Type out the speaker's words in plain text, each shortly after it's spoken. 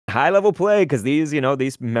High-level play, because these,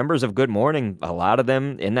 these members of Good Morning, a lot of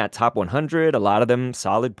them in that top 100, a lot of them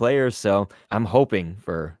solid players, so I'm hoping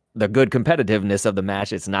for the good competitiveness of the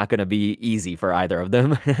match. It's not going to be easy for either of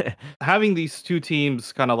them. Having these two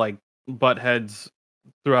teams kind of like butt heads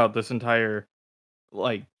throughout this entire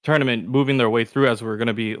like tournament, moving their way through as we're going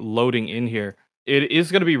to be loading in here, it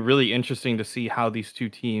is going to be really interesting to see how these two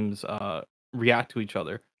teams react to each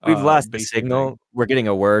other. We've lost the Basically. signal. We're getting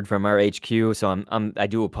a word from our HQ, so I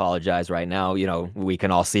do apologize right now. We can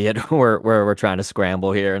all see it. We're trying to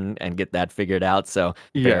scramble here and get that figured out. So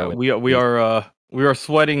bear Yeah, with we me. we are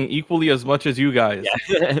sweating equally as much as you guys.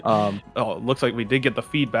 Yeah. Oh, it looks like we did get the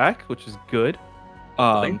feedback, which is good.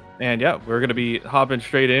 Hopefully. And yeah, we're gonna be hopping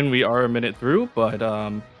straight in. We are a minute through, but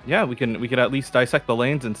yeah, we can at least dissect the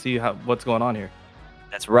lanes and see what's going on here.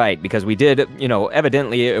 That's right, because we did,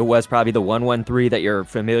 evidently it was probably the 113 that you're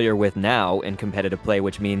familiar with now in competitive play,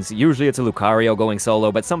 which means usually it's a Lucario going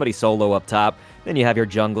solo, but somebody solo up top. Then you have your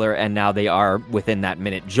jungler, and now they are within that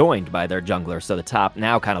minute joined by their jungler. So the top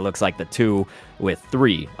now kind of looks like the 2 with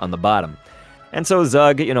 3 on the bottom. And so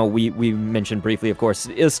Zug, we mentioned briefly, of course,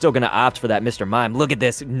 is still going to opt for that Mr. Mime. Look at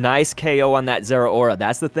this nice KO on that Zeraora.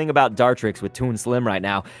 That's the thing about Dartrix with Toon Slim right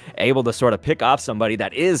now, able to sort of pick off somebody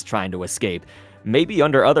that is trying to escape. Maybe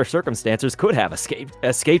under other circumstances could have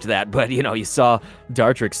escaped that, but you saw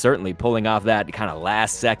Dartrix certainly pulling off that kind of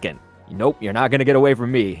last second. Nope, you're not going to get away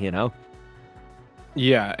from me.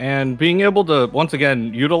 Yeah, and being able to once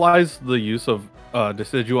again utilize the use of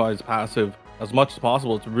Decidueye's passive as much as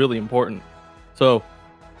possible, it's really important. So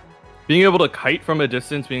being able to kite from a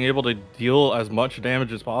distance, being able to deal as much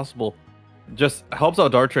damage as possible, just helps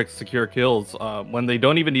out Dartrix secure kills when they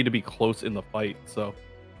don't even need to be close in the fight. So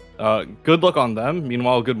good luck on them.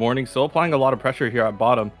 Meanwhile, Good Morning still applying a lot of pressure here at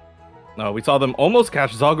bottom. We saw them almost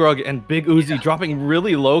catch Zogrug and Big Uzi dropping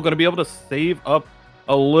really low, going to be able to save up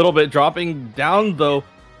a little bit. Dropping down, though,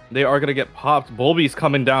 they are going to get popped. Bulby's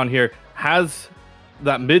coming down here, has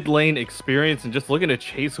that mid lane experience and just looking to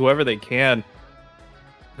chase whoever they can.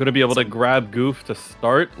 Going to be able to grab Goof to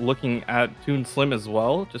start, looking at Toon Slim as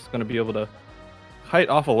well. Just going to be able to kite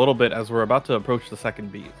off a little bit as we're about to approach the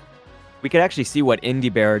second beat. We could actually see what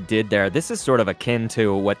Indie Bear did there. This is sort of akin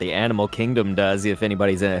to what the Animal Kingdom does. If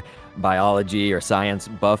anybody's a biology or science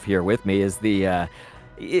buff here with me, is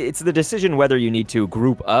it's the decision whether you need to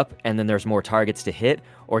group up and then there's more targets to hit,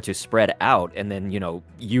 or to spread out and then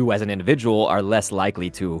you as an individual are less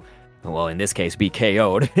likely to, well, in this case, be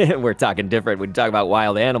KO'd. We're talking different. We talk about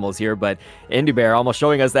wild animals here, but Indie Bear almost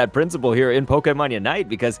showing us that principle here in Pokemon Unite,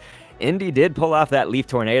 because Indy did pull off that Leaf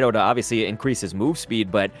Tornado to obviously increase his move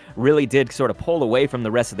speed, but really did sort of pull away from the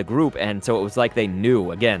rest of the group, and so it was like they knew.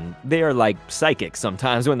 Again, they are like psychics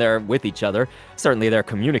sometimes when they're with each other. Certainly they're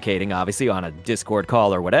communicating, obviously, on a Discord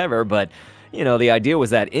call or whatever, but, the idea was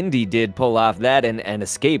that Indy did pull off that and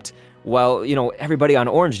escaped, while, everybody on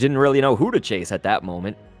Orange didn't really know who to chase at that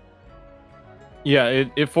moment. Yeah,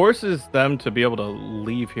 it forces them to be able to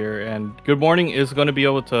leave here, and Good Morning is going to be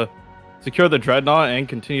able to secure the Dreadnought and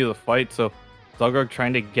continue the fight. So Zogrug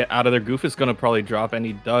trying to get out of there. Goof is going to probably drop, and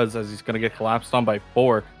he does, as he's going to get collapsed on by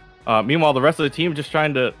 4. Meanwhile, the rest of the team just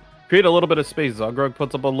trying to create a little bit of space. Zogrug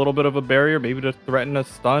puts up a little bit of a barrier, maybe to threaten a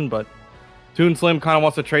stun, but Toon Slim kind of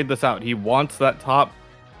wants to trade this out. He wants that top.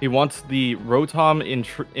 He wants the Rotom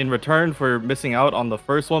in return for missing out on the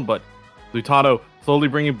first one, but Lutano slowly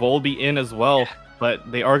bringing Volby in as well.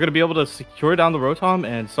 But they are going to be able to secure down the Rotom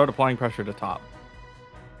and start applying pressure to top.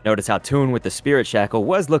 Notice how Toon with the Spirit Shackle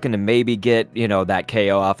was looking to maybe get, that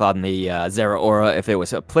KO off on the Zeraora if it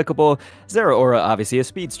was applicable. Zeraora, obviously a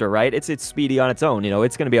speedster, right? It's speedy on its own,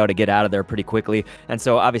 it's going to be able to get out of there pretty quickly. And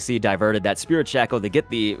so obviously diverted that Spirit Shackle to get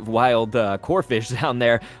the wild Corphish down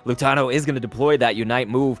there. Lutano is going to deploy that Unite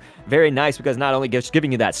move. Very nice, because not only just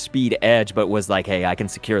giving you that speed edge, but was like, hey, I can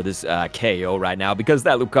secure this KO right now because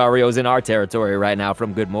that Lucario is in our territory right now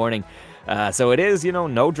from Good Morning. So it is,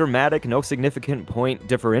 no dramatic, no significant point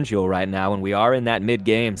differential right now, and we are in that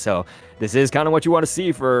mid-game, so this is kind of what you want to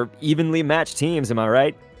see for evenly matched teams, am I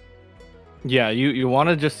right? Yeah, you want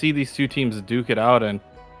to just see these two teams duke it out, and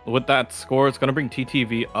with that score, it's going to bring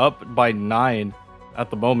TTV up by 9 at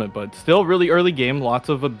the moment, but still really early game. Lots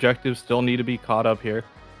of objectives still need to be caught up here.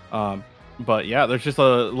 But yeah, there's just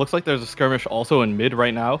looks like there's a skirmish also in mid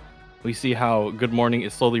right now. We see how Good Morning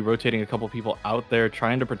is slowly rotating a couple people out there,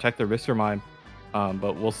 trying to protect their Mr. Mime.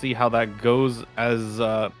 But we'll see how that goes as...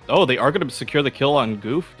 oh, they are going to secure the kill on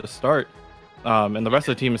Goof to start. And the rest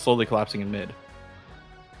of the team is slowly collapsing in mid.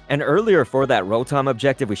 And earlier for that Rotom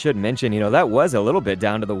objective, we should mention, that was a little bit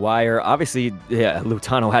down to the wire. Obviously, yeah,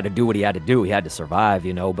 Lutano had to do what he had to do. He had to survive,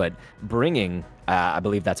 but bringing I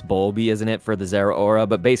believe that's Bulby, isn't it, for the Zeraora?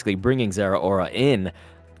 But basically bringing Zeraora in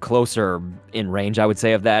closer in range, I would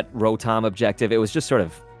say, of that Rotom objective. It was just sort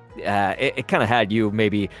of, it kind of had you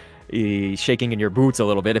maybe shaking in your boots a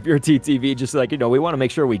little bit if you're TTV, just like, we want to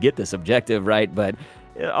make sure we get this objective, right? But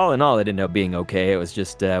all in all, it ended up being okay. It was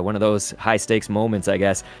just one of those high-stakes moments, I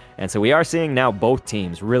guess. And so we are seeing now both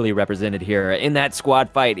teams really represented here in that squad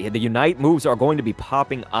fight. The Unite moves are going to be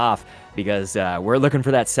popping off because we're looking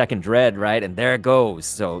for that second Dread, right? And there it goes.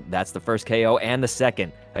 So that's the first KO and the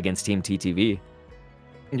second against Team TTV.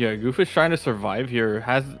 Yeah, Goof is trying to survive here.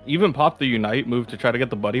 Has even popped the Unite move to try to get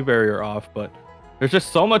the Buddy Barrier off, but there's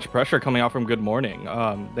just so much pressure coming out from Good Morning.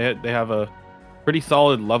 They have a pretty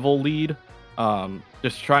solid level lead.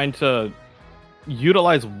 Just trying to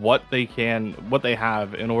utilize what they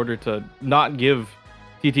have in order to not give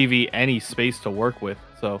TTV any space to work with.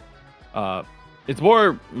 So it's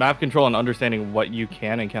more map control and understanding what you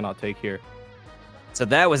can and cannot take here. So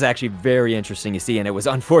that was actually very interesting to see, and it was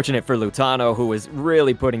unfortunate for Lutano, who was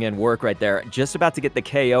really putting in work right there, just about to get the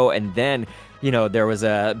KO, and then, there was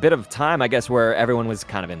a bit of time, I guess, where everyone was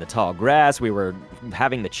kind of in the tall grass. We were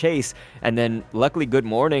having the chase, and then luckily Good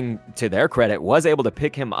Morning, to their credit, was able to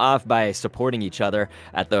pick him off by supporting each other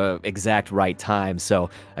at the exact right time. So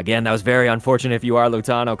again, that was very unfortunate if you are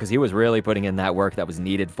Lutano, because he was really putting in that work that was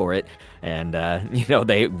needed for it, and,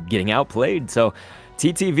 they getting outplayed. So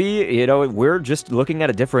TTV, we're just looking at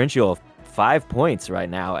a differential of 5 points right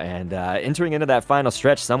now, and entering into that final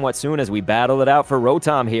stretch somewhat soon as we battle it out for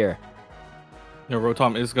Rotom here.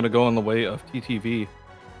 Rotom is going to go in the way of TTV.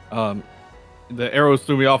 The arrows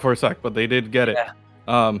threw me off for a sec, but they did get it.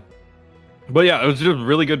 Yeah. But yeah, it was just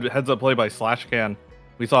really good heads-up play by Slashcan.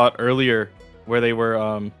 We saw it earlier where they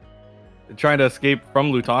were trying to escape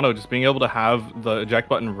from Lutano. Just being able to have the eject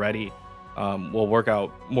button ready will work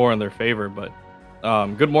out more in their favor, but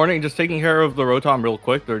Good Morning just taking care of the Rotom real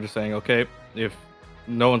quick. They're just saying, okay, if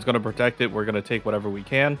no one's going to protect it, we're going to take whatever we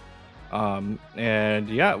can. And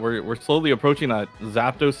yeah, we're slowly approaching that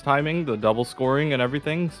Zapdos timing, the double scoring and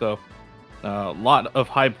everything. So a lot of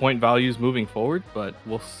high point values moving forward, but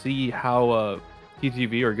we'll see how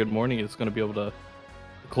TTV or Good Morning is going to be able to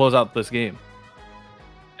close out this game.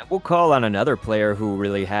 We'll call on another player who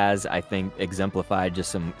really has, I think, exemplified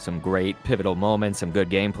just some great pivotal moments, some good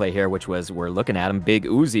gameplay here, which was, we're looking at him, Big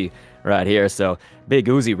Uzi right here. So Big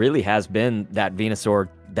Uzi really has been that Venusaur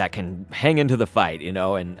that can hang into the fight, and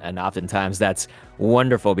oftentimes that's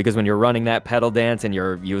wonderful, because when you're running that pedal dance and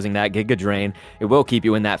you're using that Giga Drain, it will keep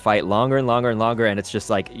you in that fight longer and longer and longer. And it's just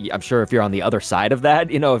like, I'm sure if you're on the other side of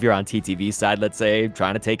that, if you're on TTV side, let's say,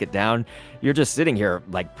 trying to take it down, you're just sitting here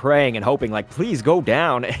like praying and hoping, like, please go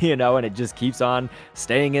down, and it just keeps on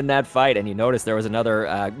staying in that fight. And you notice there was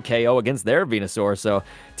another KO against their Venusaur. So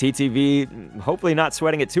TTV hopefully not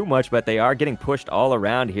sweating it too much, but they are getting pushed all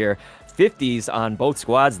around here. 50s on both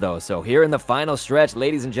squads, though. So here in the final stretch,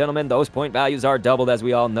 ladies and gentlemen, those point values are doubled, as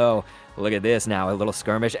we all know. Look at this now, a little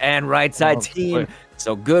skirmish, and right side team.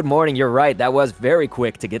 So Good Morning, you're right. That was very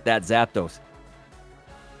quick to get that Zapdos.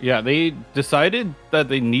 Yeah, they decided that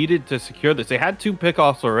they needed to secure this. They had 2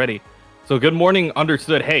 pickoffs already. So Good Morning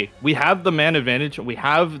understood, hey, we have the man advantage. We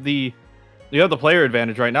have the player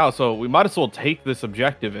advantage right now. So we might as well take this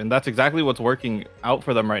objective. And that's exactly what's working out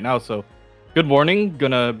for them right now. So Good Morning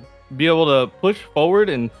gonna be able to push forward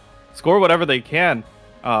and score whatever they can,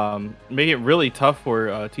 make it really tough for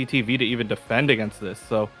TTV to even defend against this.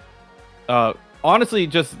 So honestly,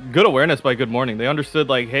 just good awareness by Good Morning. They understood,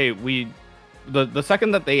 like, hey, the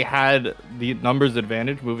second that they had the numbers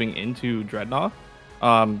advantage moving into Dreadnought,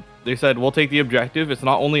 they said, we'll take the objective. It's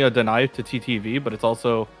not only a deny to TTV, but it's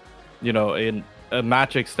also, a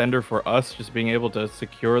match extender for us, just being able to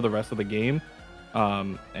secure the rest of the game.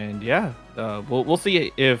 And yeah, we'll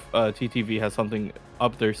see if TTV has something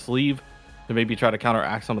up their sleeve to maybe try to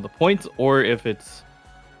counteract some of the points, or if it's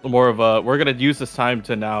more of a, we're gonna use this time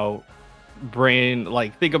to now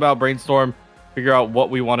think about, brainstorm, figure out what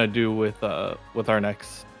we want to do with our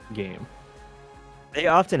next game. They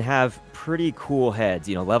often have pretty cool heads,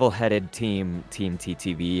 level-headed team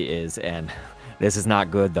TTV is, and this is not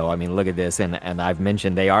good, though. I mean, look at this, and I've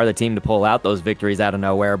mentioned they are the team to pull out those victories out of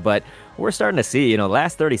nowhere, but we're starting to see,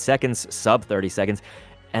 last 30 seconds, sub 30 seconds,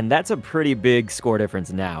 and that's a pretty big score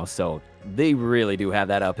difference now, so they really do have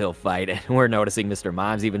that uphill fight, and we're noticing Mr.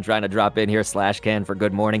 Mimes even trying to drop in here, Slashcan for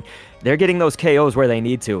Good Morning. They're getting those KOs where they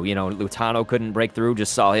need to. Lutano couldn't break through,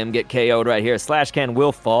 just saw him get KO'd right here. Slashcan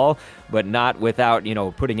will fall, but not without,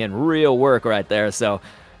 putting in real work right there, so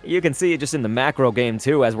you can see it just in the macro game,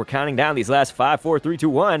 too, as we're counting down these last 5, 4, 3, 2,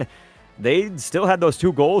 1. They still had those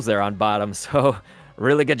 2 goals there on bottom, so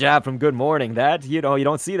Really good job from Good Morning. That, you know, you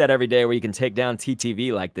don't see that every day where you can take down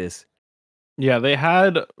TTV like this. Yeah, they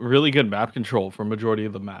had really good map control for majority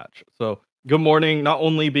of the match. So, good morning, not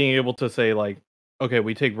only being able to say like, okay,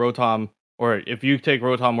 we take Rotom, or if you take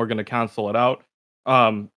Rotom, we're gonna cancel it out.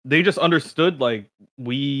 They just understood like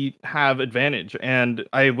we have advantage. And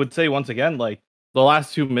I would say once again, like the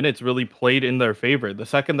last 2 minutes really played in their favor. The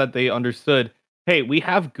second that they understood, hey, we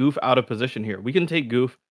have Goof out of position here. We can take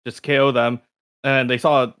Goof, just KO them. And they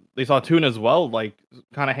saw Toon as well, like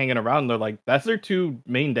kind of hanging around. They're like, that's their two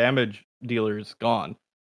main damage dealers gone.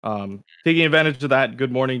 Taking advantage of that,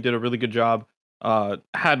 Good Morning did a really good job.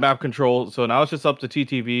 Had map control, so now it's just up to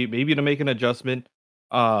TTV maybe to make an adjustment.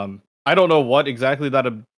 I don't know what exactly that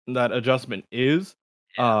adjustment is.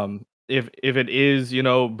 If it is, you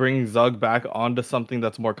know, bringing Zug back onto something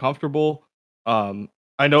that's more comfortable.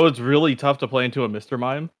 I know it's really tough to play into a Mr.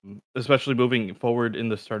 Mime, especially moving forward in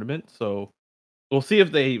this tournament. So we'll see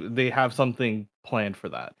if they have something planned for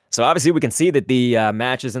that. So obviously we can see that the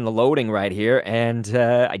match is in the loading right here, and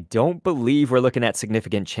I don't believe we're looking at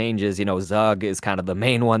significant changes. You know, Zug is kind of the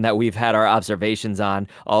main one that we've had our observations on,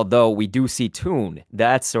 although we do see Toon.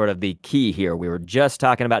 That's sort of the key here. We were just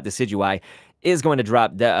talking about Decidueye is going to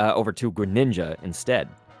drop over to Greninja instead.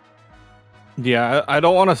 Yeah, I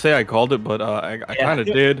don't want to say I called it, but I Yeah. kind of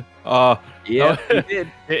did. Yeah, you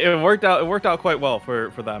did. It worked out. It worked out quite well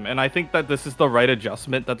for them, and I think that this is the right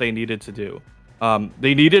adjustment that they needed to do.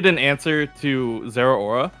 They needed an answer to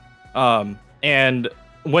Zeraora, and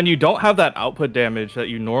when you don't have that output damage that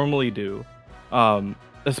you normally do,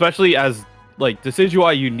 especially as like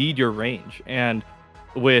Decidueye, you need your range, and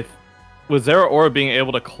with Zeraora being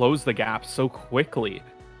able to close the gap so quickly,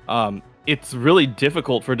 it's really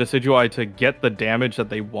difficult for Decidueye to get the damage that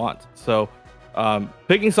they want. So,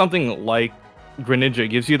 picking something like Greninja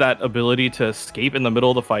gives you that ability to escape in the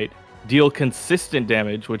middle of the fight, deal consistent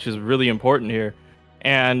damage, which is really important here,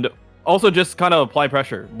 and also just kind of apply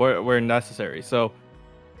pressure where necessary. So,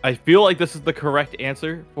 I feel like this is the correct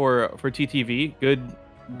answer for TTV.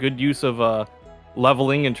 Good use of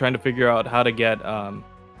leveling and trying to figure out how to get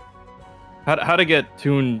how to get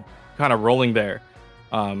Toon kind of rolling there.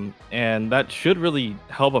 And that should really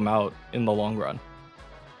help him out in the long run.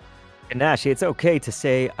 And Nash, it's okay to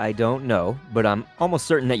say I don't know, but I'm almost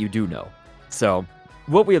certain that you do know. So,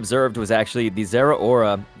 what we observed was actually the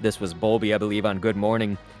Zeraora, this was Bulby, I believe, on Good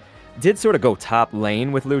Morning, did sort of go top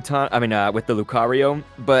lane with with the Lucario,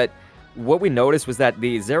 but what we noticed was that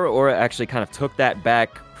the Zeraora actually kind of took that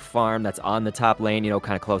back farm that's on the top lane, you know,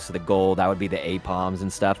 kind of close to the goal, that would be the A-Palms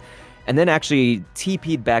and stuff, and then actually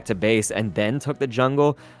TP'd back to base and then took the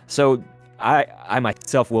jungle. So I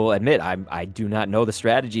myself will admit I do not know the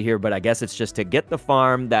strategy here, but I guess it's just to get the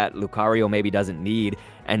farm that Lucario maybe doesn't need,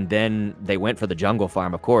 and then they went for the jungle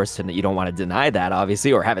farm, of course, and you don't want to deny that,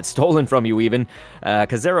 obviously, or have it stolen from you even,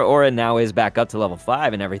 because Zeraora now is back up to level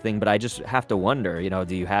 5 and everything, but I just have to wonder, you know,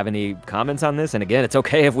 do you have any comments on this? And again, it's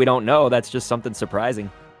okay if we don't know, that's just something surprising.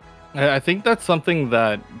 I think that's something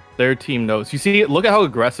that their team knows. You see, look at how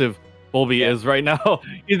aggressive Bulby is right now.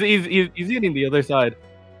 He's eating the other side.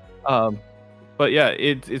 But yeah,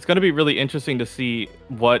 it's going to be really interesting to see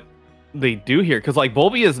what they do here, because like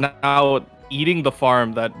Bulby is now eating the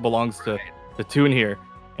farm that belongs to Toon here,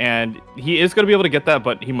 and he is going to be able to get that,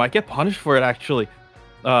 but he might get punished for it actually.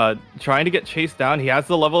 Trying to get chased down. He has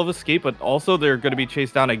the level of escape, but also they're going to be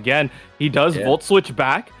chased down again. He does Volt Switch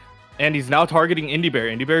back, and he's now targeting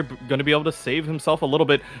IndieBear. IndieBear going to be able to save himself a little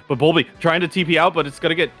bit, but Bulby trying to TP out, but it's going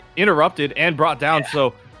to get interrupted and brought down.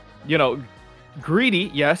 So, you know, greedy,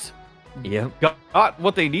 yes. Yeah. Got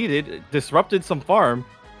what they needed, disrupted some farm.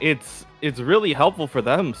 It's really helpful for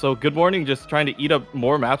them. So Good Morning just trying to eat up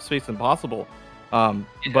more map space than possible. But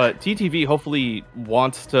TTV hopefully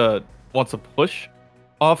wants to push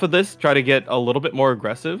off of this, try to get a little bit more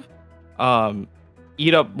aggressive.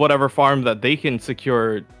 Eat up whatever farm that they can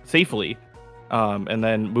secure safely, and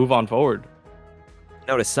then move on forward.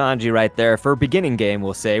 Notice Sanji right there. For beginning game,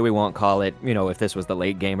 we'll say, we won't call it, you know, if this was the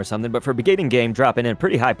late game or something, but for beginning game, dropping in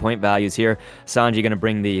pretty high point values here. Sanji going to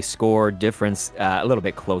bring the score difference a little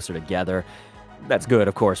bit closer together. That's good,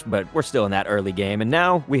 of course, but we're still in that early game. And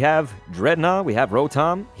now we have Dreadnought, we have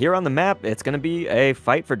Rotom. Here on the map, it's going to be a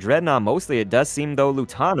fight for Dreadnought mostly. It does seem, though,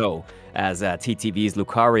 Lutano as TTV's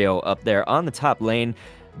Lucario up there on the top lane,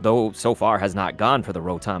 though so far has not gone for the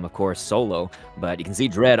Rotom, of course, solo. But you can see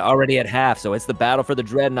Dread already at half, so it's the battle for the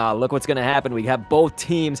Dreadnought. Look what's going to happen. We have both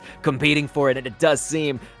teams competing for it, and it does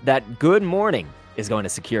seem that Good Morning is going to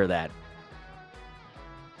secure that.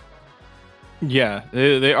 Yeah,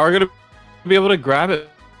 they are going to be able to grab it,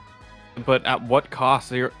 but at what cost?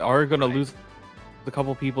 They are going to lose a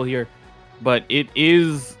couple people here. but it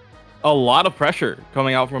is a lot of pressure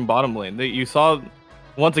coming out from bottom lane. You saw,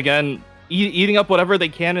 once again, eating up whatever they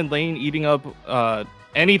can in lane, eating up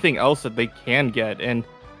anything else that they can get. And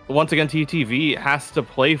once again, TTV has to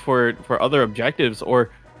play for other objectives, or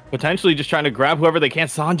potentially just trying to grab whoever they can.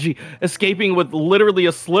 Sanji escaping with literally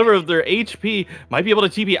a sliver of their HP, might be able to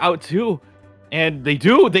TP out too. And they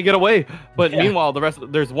get away. But meanwhile,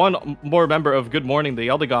 there's one more member of Good Morning, the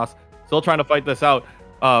Eldegoss, still trying to fight this out.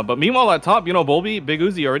 But meanwhile at top, Bulby, Big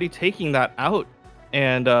Uzi already taking that out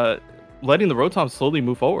and letting the Rotom slowly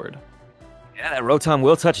move forward. Yeah, that Rotom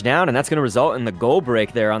will touch down, and that's going to result in the goal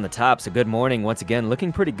break there on the top. So Good Morning, once again,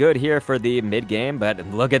 looking pretty good here for the mid-game. But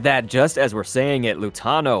look at that, just as we're saying it,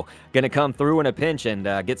 Lutano going to come through in a pinch and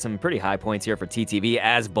get some pretty high points here for TTV,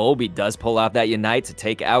 as Bulby does pull off that Unite to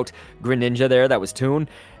take out Greninja there. That was Toon.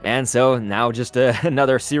 And so now just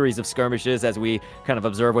another series of skirmishes as we kind of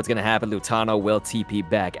observe what's going to happen. Lutano will TP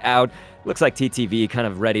back out. Looks like TTV kind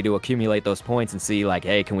of ready to accumulate those points and see like,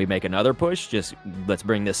 hey, can we make another push? Just let's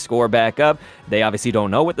bring this score back up. They obviously don't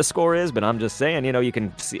know what the score is, but I'm just saying, you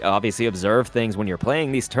can obviously observe things when you're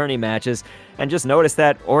playing these tourney matches and just notice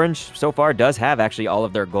that Orange so far does have actually all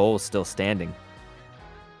of their goals still standing.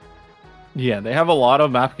 Yeah, they have a lot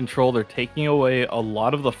of map control. They're taking away a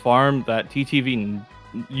lot of the farm that TTV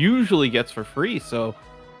usually gets for free. So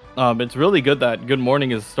it's really good that Good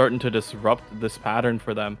Morning is starting to disrupt this pattern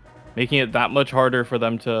for them, making it that much harder for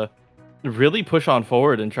them to really push on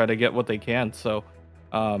forward and try to get what they can. So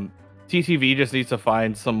TTV just needs to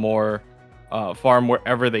find some more farm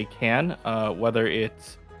wherever they can, whether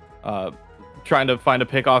it's trying to find a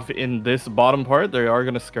pick off in this bottom part, they are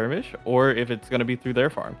going to skirmish, or if it's going to be through their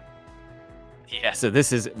farm. Yeah, so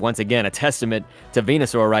this is, once again, a testament to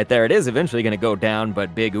Venusaur right there. It is eventually going to go down,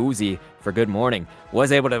 but Big Uzi, for Good Morning,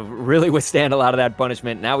 was able to really withstand a lot of that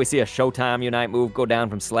punishment. Now we see a Showtime Unite move go down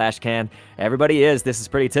from Slash Can. Everybody is. This is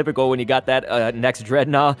pretty typical when you got that next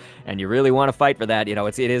Dreadnought, and you really want to fight for that.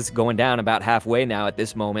 It is going down about halfway now at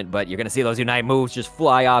this moment, but you're going to see those Unite moves just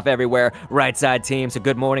fly off everywhere. Right side team, so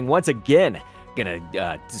Good Morning, once again,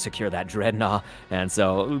 gonna secure that Dreadnought. And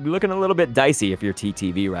so, looking a little bit dicey if you're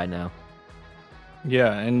TTV right now.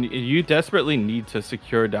 Yeah, and you desperately need to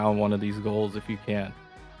secure down one of these goals if you can.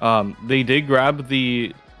 They did grab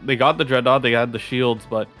they got the Dreadnought, they had the shields,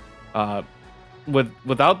 but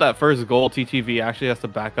without that first goal, TTV actually has to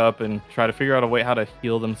back up and try to figure out a way how to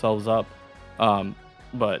heal themselves up.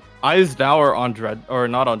 But eyes now are on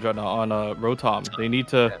Rotom. They need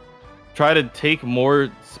to try to take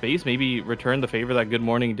more space, maybe return the favor that Good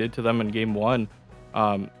Morning did to them in game 1.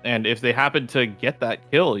 And if they happen to get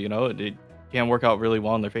that kill, it can work out really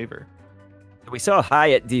well in their favor. We saw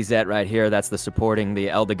Hyatt DZ right here, that's the supporting the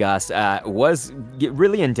Eldegoss, was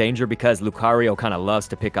really in danger because Lucario kind of loves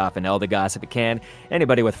to pick off an Eldegoss if it can.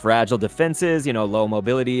 Anybody with fragile defenses, low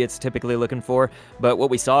mobility, it's typically looking for. But what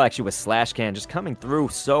we saw actually was Slash Can just coming through,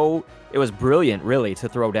 so it was brilliant, really, to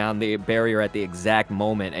throw down the barrier at the exact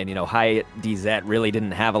moment. And, Hyatt DZ really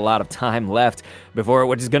didn't have a lot of time left before it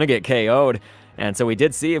was going to get KO'd. And so we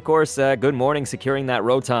did see, of course, Good Morning securing that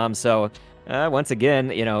Rotom, so... once again,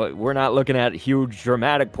 we're not looking at huge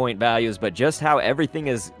dramatic point values, but just how everything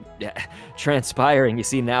is transpiring. You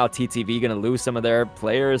see now TTV going to lose some of their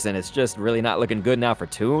players, and it's just really not looking good now for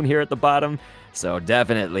Toon here at the bottom. So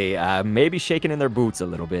definitely, maybe shaking in their boots a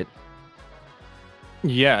little bit.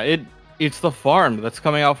 Yeah, it's the farm that's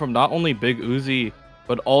coming out from not only Big Uzi,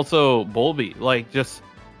 but also Bulby.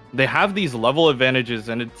 They have these level advantages,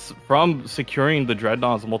 and it's from securing the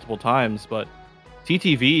Dreadnoughts multiple times, but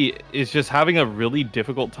TTV is just having a really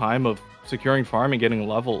difficult time of securing farm and getting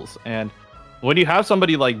levels. And when you have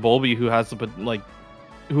somebody like Bulby who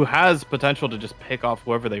has potential to just pick off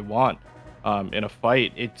whoever they want in a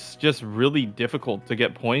fight, it's just really difficult to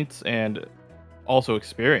get points and also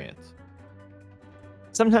experience.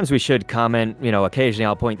 Sometimes we should comment, occasionally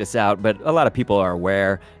I'll point this out, but a lot of people are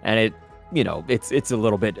aware, and it's a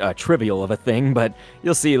little bit trivial of a thing, but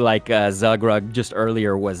you'll see like Zugrug just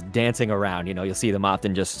earlier was dancing around. You'll see them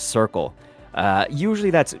often just circle. Usually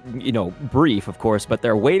that's, brief, of course, but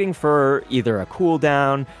they're waiting for either a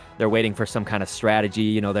cooldown, they're waiting for some kind of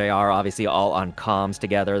strategy. They are obviously all on comms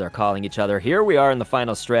together. They're calling each other. Here we are in the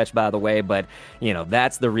final stretch, by the way, but,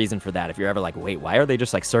 that's the reason for that. If you're ever like, wait, why are they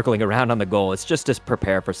just like circling around on the goal? It's just to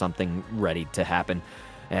prepare for something ready to happen.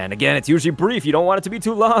 And again, it's usually brief. You don't want it to be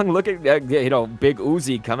too long. Look at, Big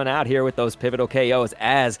Uzi coming out here with those pivotal KOs,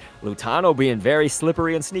 as Lutano being very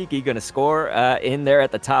slippery and sneaky, going to score in there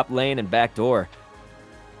at the top lane and back door.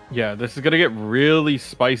 Yeah, this is going to get really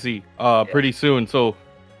spicy pretty soon. So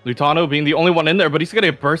Lutano being the only one in there, but he's going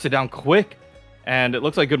to burst it down quick. And it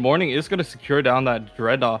looks like Good Morning is going to secure down that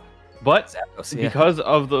Dreadnought. But Zapdos, yeah. because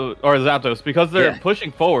of Zapdos, because they're Yeah.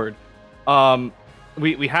 pushing forward,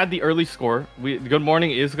 we had the early score. Good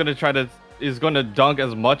Morning is gonna dunk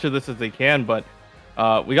as much of this as they can, but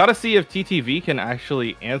we got to see if TTV can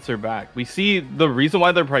actually answer back. We see the reason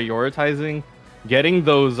why they're prioritizing getting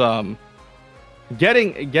those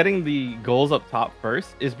getting the goals up top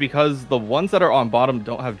first is because the ones that are on bottom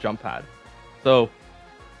don't have jump pad. So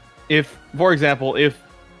if, for example, if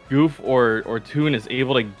Goof or Toon is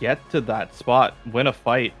able to get to that spot, win a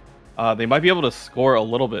fight, they might be able to score a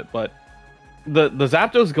little bit. But the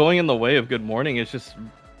Zapdos going in the way of Good Morning is just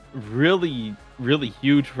really, really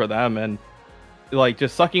huge for them, and like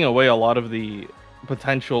just sucking away a lot of the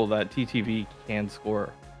potential that TTV can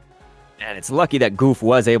score. And it's lucky that Goof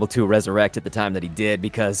was able to resurrect at the time that he did,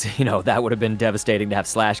 because, you know, that would have been devastating to have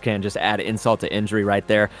Slash Can just add insult to injury right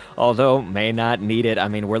there. Although, may not need it. I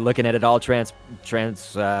mean, we're looking at it all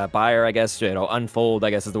transpire, I guess, you know, unfold,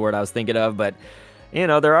 I guess is the word I was thinking of. But, you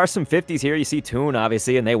know, there are some 50s here. You see Toon,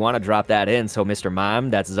 obviously, and they want to drop that in. So Mr.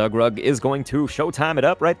 Mime, that's Zugrug, is going to showtime it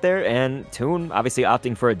up right there. And Toon, obviously,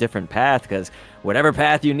 opting for a different path, because whatever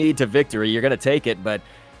path you need to victory, you're going to take it. But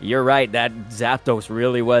you're right, that Zapdos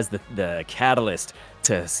really was the catalyst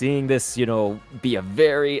to seeing this, you know, be a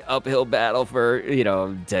very uphill battle for, you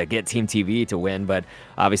know, to get Team TV to win. But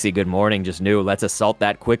obviously Good Morning just knew, let's assault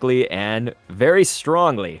that quickly and very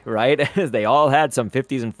strongly, right? As they all had some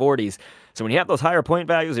 50s and 40s. So when you have those higher point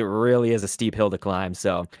values, it really is a steep hill to climb.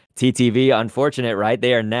 So TTV, unfortunate, right?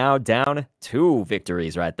 They are now down 2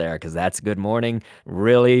 victories right there, because that's Good Morning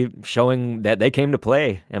really showing that they came to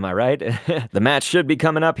play. Am I right? The match should be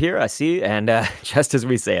coming up here, I see. And just as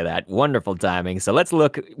we say that, wonderful timing. So let's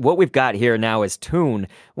look. What we've got here now is Toon,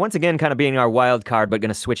 once again kind of being our wild card, but going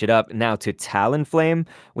to switch it up now to Talonflame.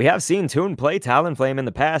 We have seen Toon play Talonflame in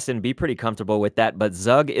the past and be pretty comfortable with that, but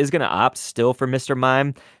Zug is going to opt still for Mr.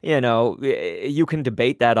 Mime. You know, you can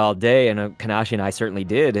debate that all day, and Kanashi and I certainly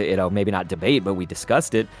did. You know, maybe not debate, but we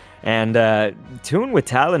discussed it. And Toon with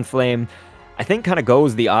Talonflame, I think, kind of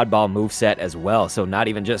goes the oddball moveset as well. So not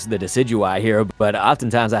even just the Decidueye here, but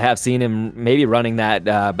oftentimes I have seen him maybe running that,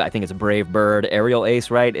 I think it's a Brave Bird Aerial Ace,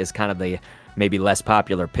 right? Is kind of the maybe less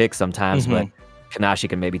popular pick sometimes, but Kanashi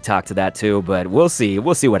can maybe talk to that too. But we'll see.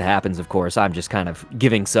 We'll see what happens, of course. I'm just kind of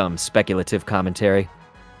giving some speculative commentary.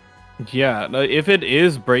 Yeah, if it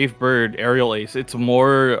is Brave Bird Aerial Ace, it's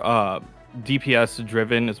more DPS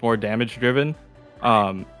driven, it's more damage driven,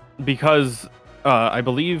 because I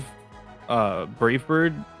believe Brave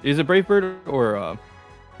Bird, is it Brave Bird or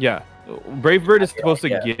yeah, Brave Bird is supposed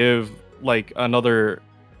to give like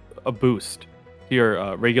a boost to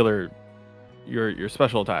your regular your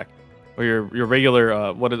special attack, or your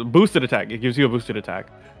regular boosted attack. It gives you a boosted attack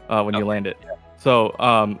when you land it.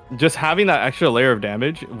 So just having that extra layer of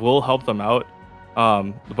damage will help them out.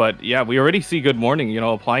 But yeah, we already see Good Morning, you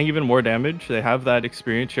know, applying even more damage. They have that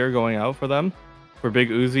experience share going out for them for Big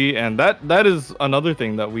Uzi, and that is another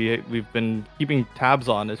thing that we've been keeping tabs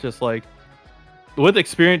on. It's just like with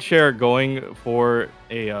experience share going for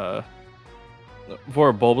a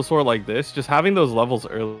Bulbasaur like this, just having those levels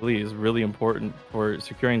early is really important for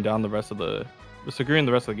securing the rest of the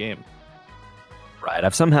game. Right.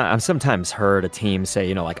 I've sometimes heard a team say,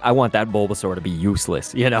 you know, like, I want that Bulbasaur to be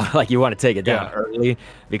useless. You know, like you want to take it down early,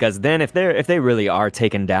 because then if they really are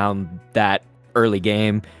taking down that early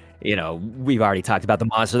game, you know, we've already talked about the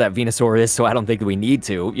monster that Venusaur is, so I don't think that we need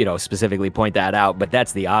to, you know, specifically point that out. But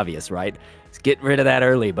that's the obvious, right? Let's get rid of that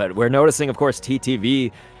early. But we're noticing, of course,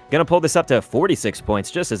 TTV gonna pull this up to 46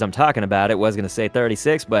 points just as I'm talking about it. Was gonna say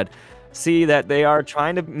 36, but see that they are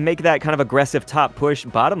trying to make that kind of aggressive top push.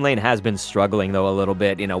 Bottom lane has been struggling, though, a little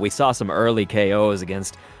bit. You know, we saw some early KOs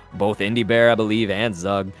against both Indie Bear, I believe, and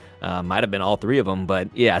Zug. Might have been all 3 of them, but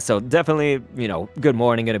yeah, so definitely, you know, Good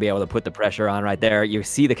Morning going to be able to put the pressure on right there. You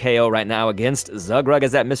see the KO right now against Zugrug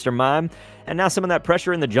as that Mr. Mime, and now some of that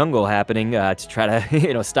pressure in the jungle happening to try to,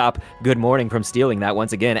 you know, stop Good Morning from stealing that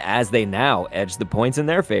once again, as they now edge the points in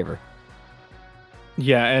their favor.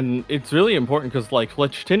 Yeah, and it's really important because, like,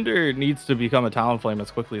 Fletchtinder needs to become a Talonflame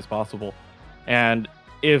as quickly as possible. And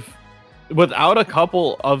if, without a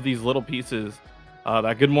couple of these little pieces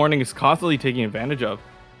that Good Morning is constantly taking advantage of,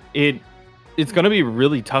 it's going to be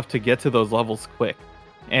really tough to get to those levels quick.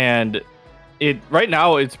 And right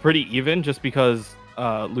now, it's pretty even just because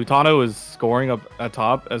Lutano is scoring up at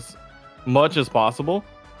top as much as possible.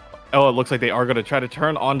 Oh, it looks like they are going to try to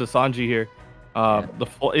turn on to Sanji here.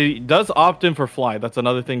 It does opt in for fly. That's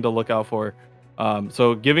another thing to look out for.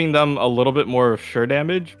 So giving them a little bit more sure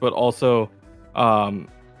damage, but also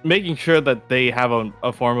making sure that they have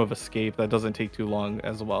a form of escape that doesn't take too long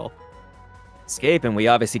as well. escape, and we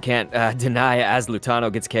obviously can't deny as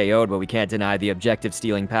Lutano gets KO'd, but we can't deny the objective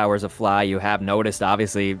stealing powers of Fly. You have noticed,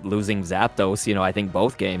 obviously, losing Zapdos, I think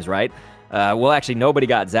both games, right? Well, actually, nobody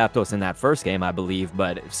got Zapdos in that first game, I believe,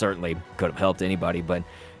 but it certainly could have helped anybody. But,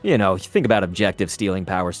 think about objective stealing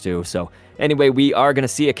powers, too. So, anyway, we are going to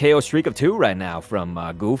see a KO streak of 2 right now from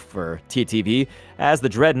Goof for TTV, as the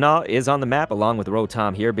Dreadnought is on the map, along with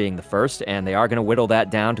Rotom here being the first, and they are going to whittle that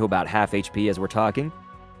down to about half HP as we're talking.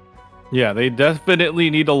 Yeah, they definitely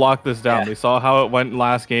need to lock this down. Yeah. They saw how it went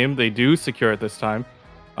last game. They do secure it this time.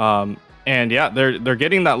 And yeah, they're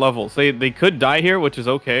getting that level. So they could die here, which is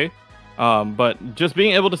okay. But just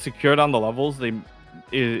being able to secure it on the levels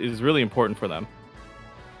is really important for them.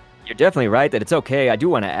 You're definitely right that it's okay. I do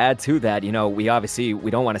want to add to that, we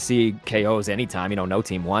don't want to see KOs anytime. No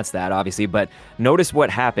team wants that, obviously. But notice what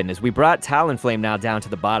happened is we brought Talonflame now down to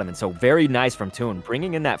the bottom. And so very nice from Toon,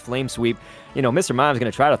 bringing in that Flame Sweep. Mr. Mime's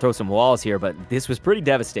going to try to throw some walls here, but this was pretty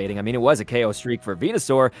devastating. I mean, it was a KO streak for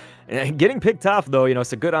Venusaur. Getting picked off, though,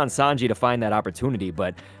 it's a good on Sanji to find that opportunity.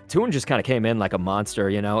 But Toon just kind of came in like a monster,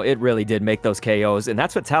 It really did make those KOs. And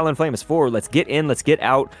that's what Talonflame is for. Let's get in, let's get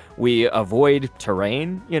out. We avoid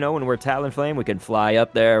terrain, when we're Talonflame. We can fly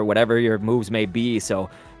up there, whatever your moves may be. So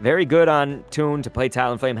very good on Toon to play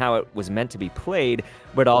Talonflame how it was meant to be played,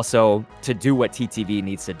 but also to do what TTV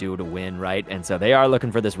needs to do to win, right? And so they are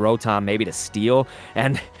looking for this Rotom maybe to steal,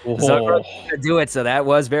 and Zugro to do it. So that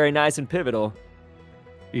was very nice and pivotal.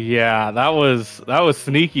 Yeah, that was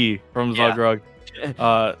sneaky from Zugrug.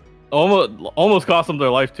 Almost cost them their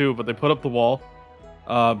life too, but they put up the wall.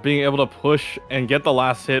 Being able to push and get the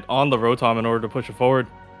last hit on the Rotom in order to push it forward.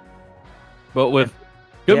 But with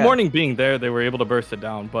Good Morning being there, they were able to burst it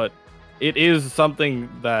down. But it is something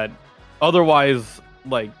that otherwise,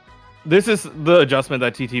 this is the adjustment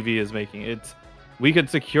that TTV is making. We could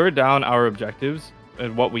secure down our objectives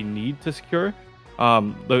and what we need to secure.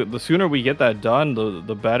 The sooner we get that done,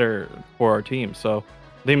 the better for our team. So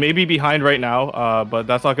they may be behind right now, but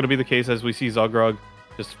that's not going to be the case as we see Zugrug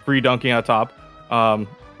just free dunking at top.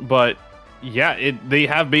 But yeah, they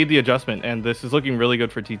have made the adjustment, and this is looking really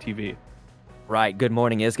good for TTV. Right, Good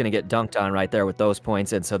Morning is going to get dunked on right there with those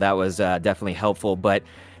points, and so that was definitely helpful. But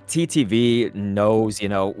TTV knows,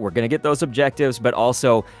 we're going to get those objectives, but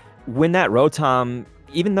also when that Rotom,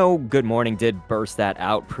 even though Good Morning did burst that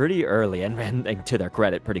out pretty early, and to their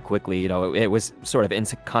credit, pretty quickly, it was sort of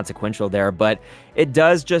inconsequential there, but it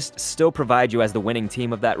does just still provide you as the winning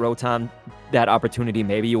team of that Rotom that opportunity.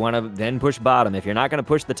 Maybe you want to then push bottom. If you're not going to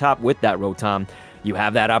push the top with that Rotom, you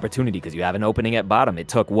have that opportunity because you have an opening at bottom. It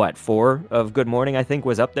took, 4 of Good Morning, I think,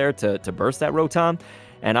 was up there to burst that Rotom.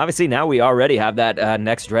 And obviously now we already have that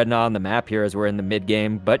next Dreadnought on the map here as we're in the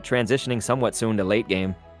mid-game, but transitioning somewhat soon to late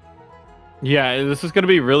game. Yeah, this is going to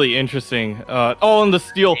be really interesting. And the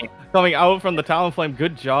steal coming out from the Talonflame.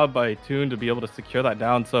 Good job by Toon to be able to secure that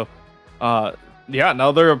down. So, yeah,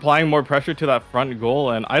 now they're applying more pressure to that front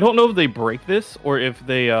goal. And I don't know if they break this or if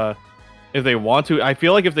they want to. I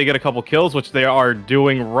feel like if they get a couple kills, which they are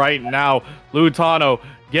doing right now, Lutano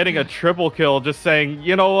getting a triple kill, just saying,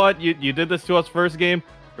 you know what, you did this to us first game.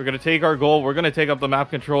 We're going to take our goal. We're going to take up the map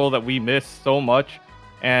control that we missed so much.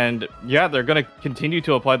 And yeah, they're going to continue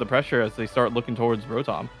to apply the pressure as they start looking towards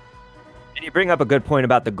Rotom. And you bring up a good point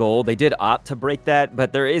about the goal. They did opt to break that,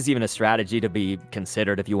 but there is even a strategy to be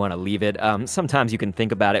considered if you want to leave it. Sometimes you can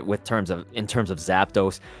think about it in terms of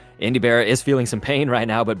Zapdos. IndieBear is feeling some pain right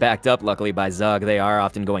now, but backed up luckily by Zug. They are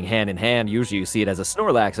often going hand in hand. Usually you see it as a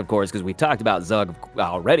Snorlax, of course, because we talked about Zug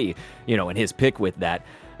already, in his pick with that.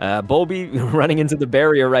 Bulby running into the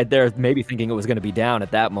barrier right there, maybe thinking it was going to be down at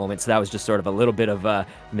that moment. So that was just sort of a little bit of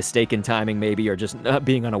mistaken timing maybe, or just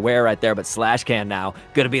being unaware right there. But Slash Can now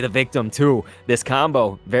going to be the victim too. This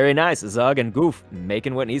combo, very nice. Zug and Goof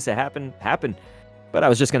making what needs to happen. But I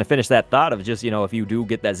was just going to finish that thought of just, if you do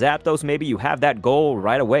get that Zapdos, maybe you have that goal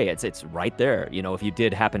right away. It's right there, if you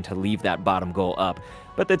did happen to leave that bottom goal up.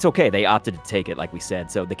 But it's okay. They opted to take it, like we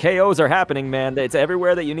said. So the KOs are happening, man. It's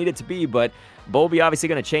everywhere that you need it to be. But Bulby obviously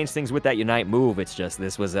going to change things with that Unite move. It's just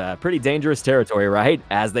this was a pretty dangerous territory, right?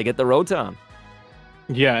 As they get the Rotom.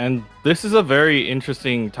 Yeah, and this is a very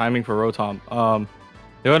interesting timing for Rotom.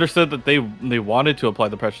 They understood that they wanted to apply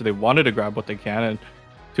the pressure. They wanted to grab what they can, and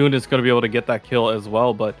Toon is going to be able to get that kill as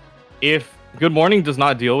well. But if Good Morning does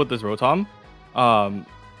not deal with this Rotom,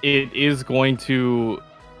 it is going to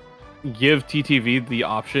give TTV the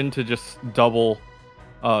option to just double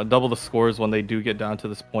the scores when they do get down to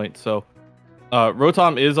this point. So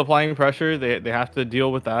Rotom is applying pressure. They have to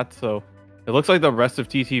deal with that. So it looks like the rest of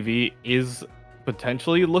TTV is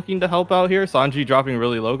potentially looking to help out here. Sanji dropping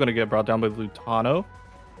really low, going to get brought down by Lutano.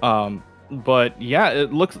 But yeah,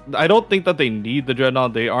 it looks. I don't think that they need the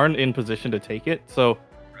Dreadnought. They aren't in position to take it. So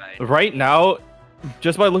Right. right now,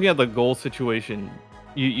 just by looking at the goal situation,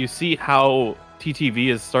 you see how TTV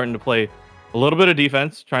is starting to play a little bit of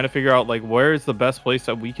defense, trying to figure out like where is the best place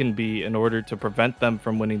that we can be in order to prevent them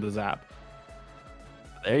from winning the Zap.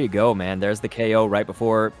 There you go, man. There's the KO right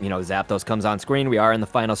before, Zapdos comes on screen. We are in the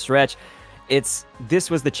final stretch.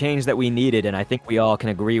 This was the change that we needed, and I think we all can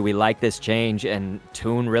agree we like this change, and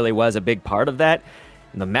Toon really was a big part of that.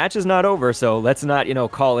 The match is not over, so let's not,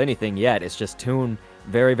 call anything yet. It's just Toon,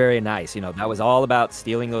 very, very nice. That was all about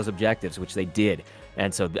stealing those objectives, which they did.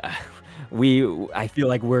 And so I feel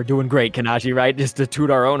like we're doing great, Kanashi, right? Just to toot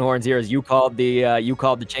our own horns here, as you called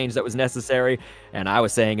the change that was necessary, and I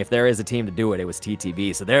was saying if there is a team to do it, it was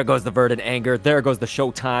TTV. So there goes the v.o.d anger, there goes the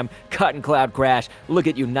Showtime, Cut and Cloud Crash. Look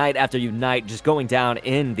at Unite after Unite, just going down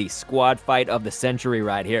in the squad fight of the century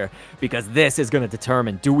right here, because this is going to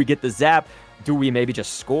determine, do we get the Zap? Do we maybe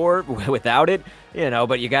just score without it?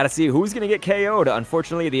 But you got to see who's going to get KO'd.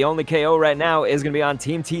 Unfortunately, the only KO right now is going to be on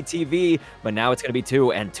Team TTV, but now it's going to be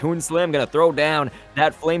 2, and Toon Slim going to throw down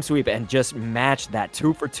that Flame Sweep and just match that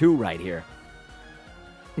 2 for 2 right here.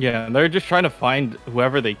 Yeah, and they're just trying to find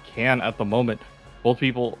whoever they can at the moment. Both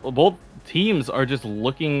teams are just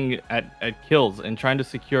looking at kills and trying to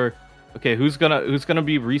secure. Okay, who's gonna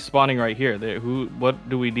be respawning right here? What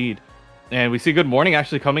do we need? And we see Good Morning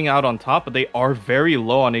actually coming out on top, but they are very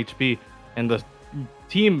low on HP. And the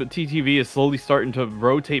team TTV is slowly starting to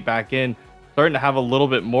rotate back in, starting to have a little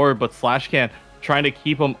bit more, but Slashcan trying to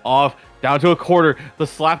keep them off down to a quarter. The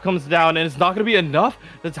slap comes down, and it's not going to be enough.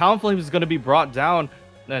 The Talonflame is going to be brought down.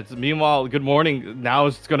 Meanwhile, Good Morning now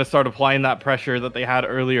is going to start applying that pressure that they had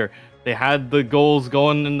earlier. They had the goals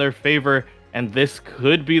going in their favor, and this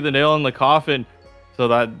could be the nail in the coffin so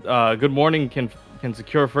that Good Morning can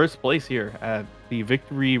secure first place here at the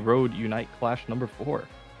Victory Road Unite Clash number 4.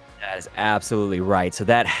 That is absolutely right. So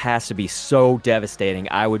that has to be so devastating.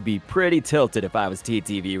 I would be pretty tilted if I was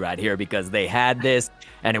TTV right here, because they had this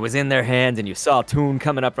and it was in their hands, and you saw Toon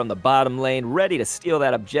coming up from the bottom lane ready to steal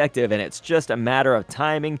that objective, and it's just a matter of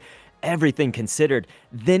timing, everything considered,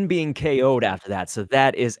 then being KO'd after that. So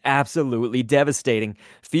that is absolutely devastating.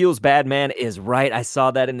 Feels bad, man, is right. I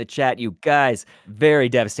saw that in the chat, you guys. Very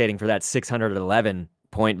devastating for that 611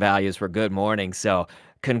 point values for Good Morning. So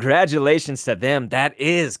congratulations to them. That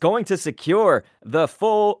is going to secure the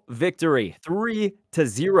full victory.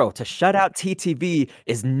 3-0 to shut out TTV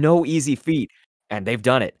is no easy feat, and they've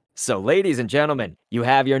done it. So ladies and gentlemen, you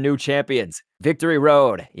have your new champions. Victory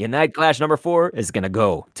Road Unite Clash number 4 is going to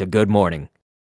go to Good Morning.